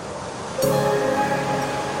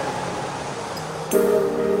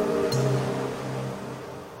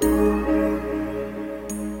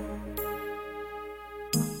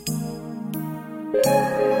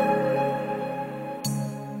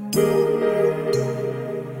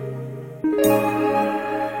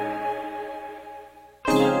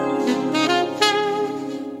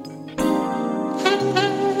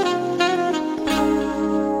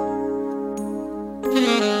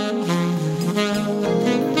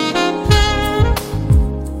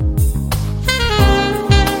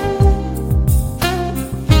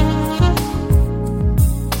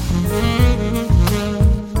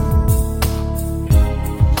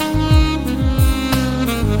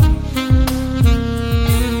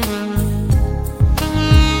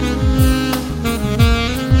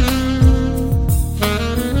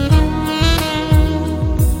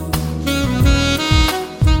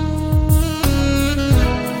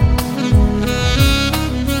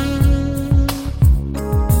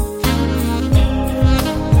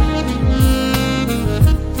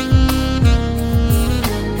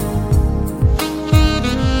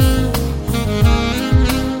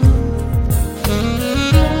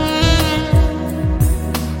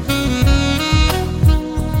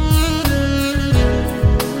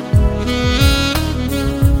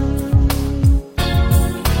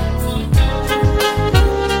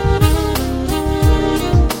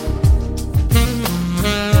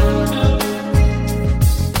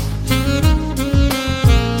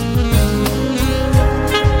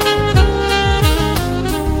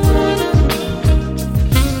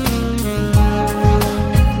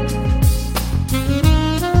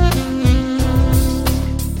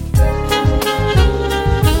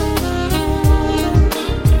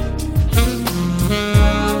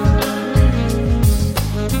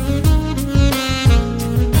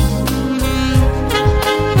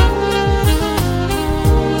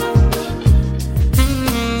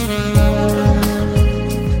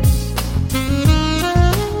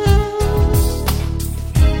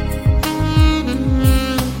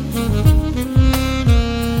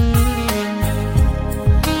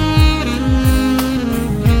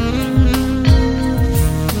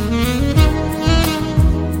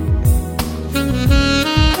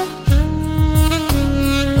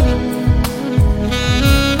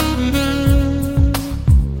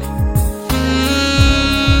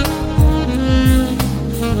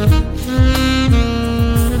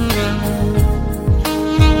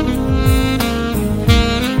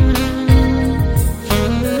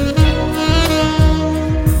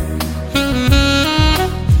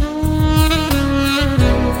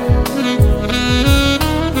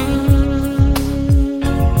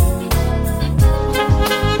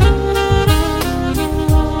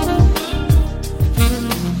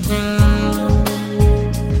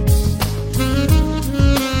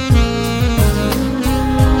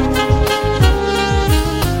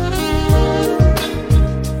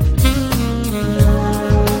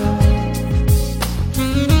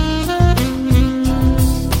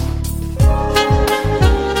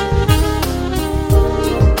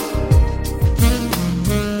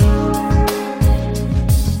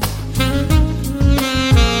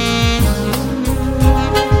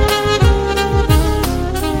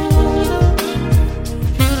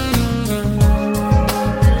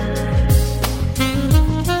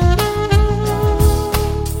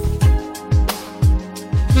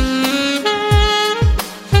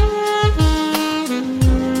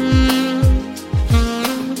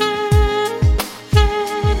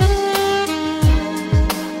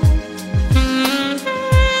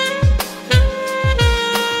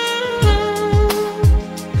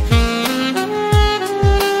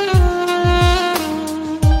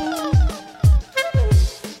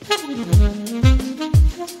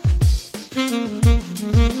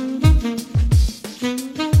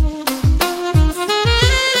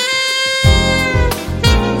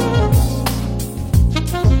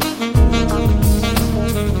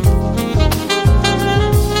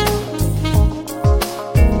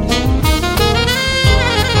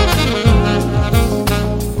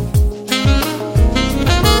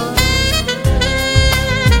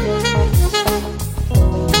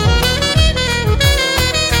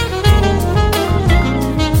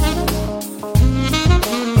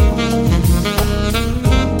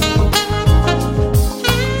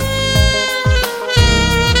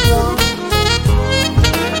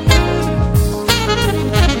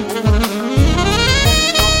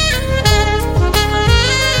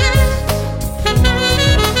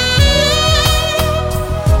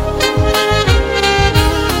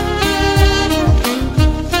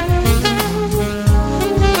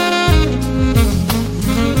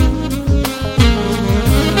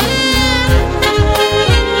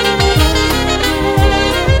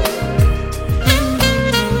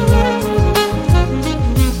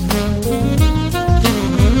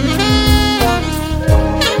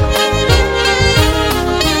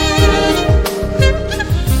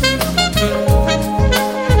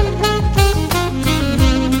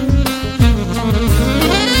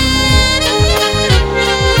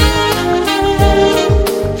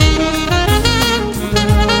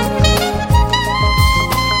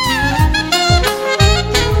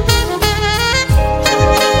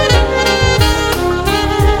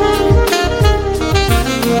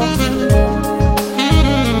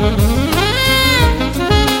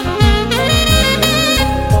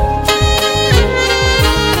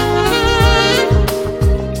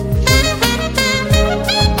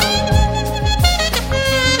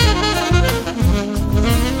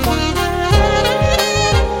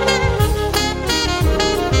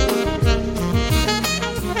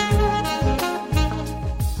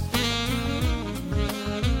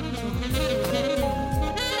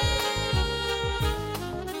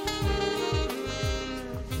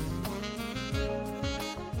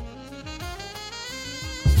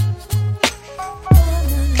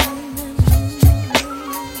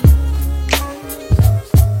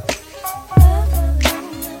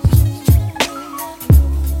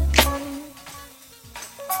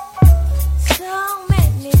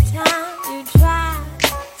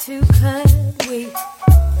 to cut we.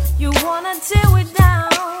 You wanna tear we down,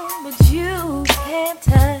 but you can't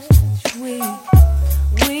touch we.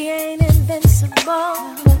 We ain't invincible.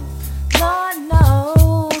 Lord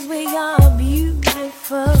knows we are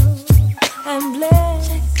beautiful and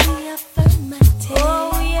blessed. Check the affirmative.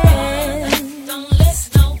 Oh yeah. Don't let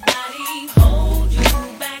nobody hold you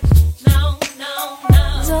back. No, no, no.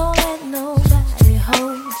 Don't let nobody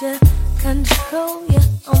hold you, control you,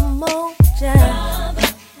 or mold you.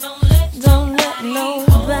 Don't let nobody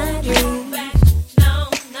hold you back. No,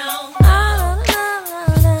 no, no.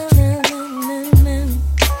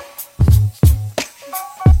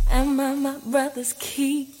 Am I my brother's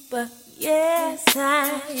keeper? Yes,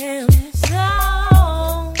 I am.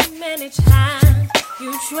 So many times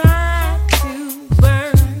you try to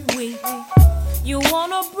burn we. You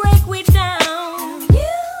wanna break we down.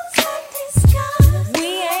 We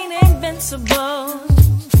ain't invincible,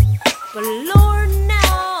 but Lord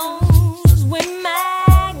knows we're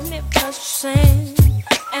magnificent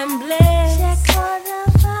and blessed. Check for the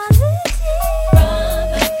positive.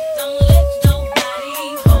 Brother, don't let nobody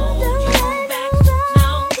hold you back. No,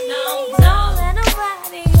 no, don't let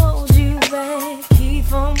nobody hold you back. Keep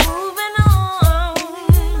on moving on.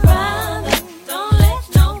 Brother, don't let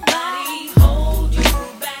nobody hold you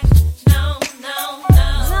back. No, no, no.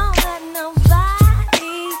 Don't let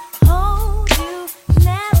nobody hold you.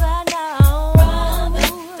 Never know. Brother,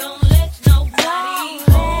 don't let nobody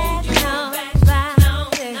hold you back. No,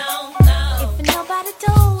 no, no. If nobody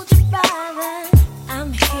told you, brother, I'm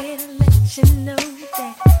here to let you know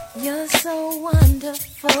that you're so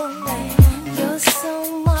wonderful. You're so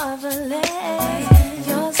marvelous.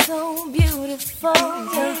 You're so beautiful.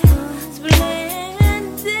 You're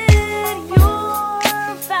splendid.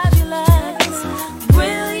 You're fabulous.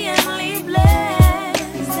 Brilliantly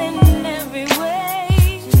blessed in every way.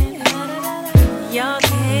 Y'all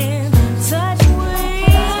can touch we.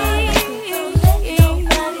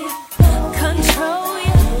 Control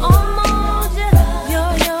you, almost you.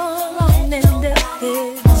 You're your own individual.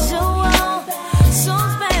 So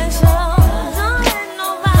special. Don't let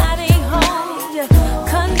nobody hold you.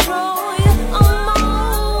 Control you,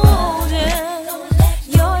 almost you.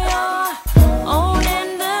 You're your own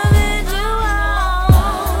individual.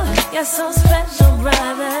 You're so special,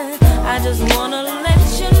 brother. I just wanna let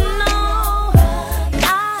you know I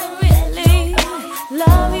really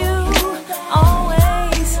love you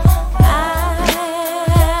always. I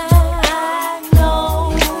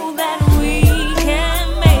know that we can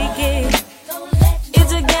make it.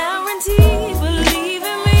 It's a guarantee, believe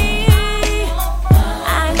in me.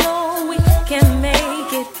 I know we can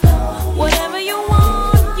make it. Whatever you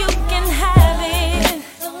want, you can have it.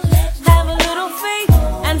 Have a little faith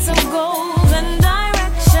and some goals and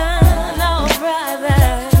direction. Oh, brother,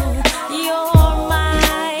 you're my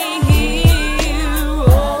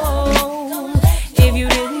hero. If you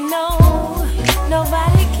didn't know,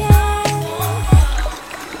 nobody can.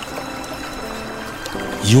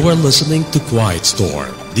 You are listening to Quiet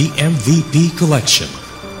Storm, the MVP collection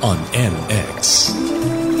on NX.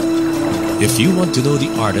 If you want to know the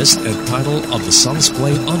artist and title of the songs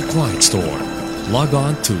played on Quiet Storm, log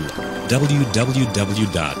on to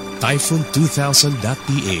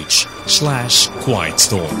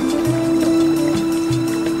www.typhoon2000.ph/quietstorm.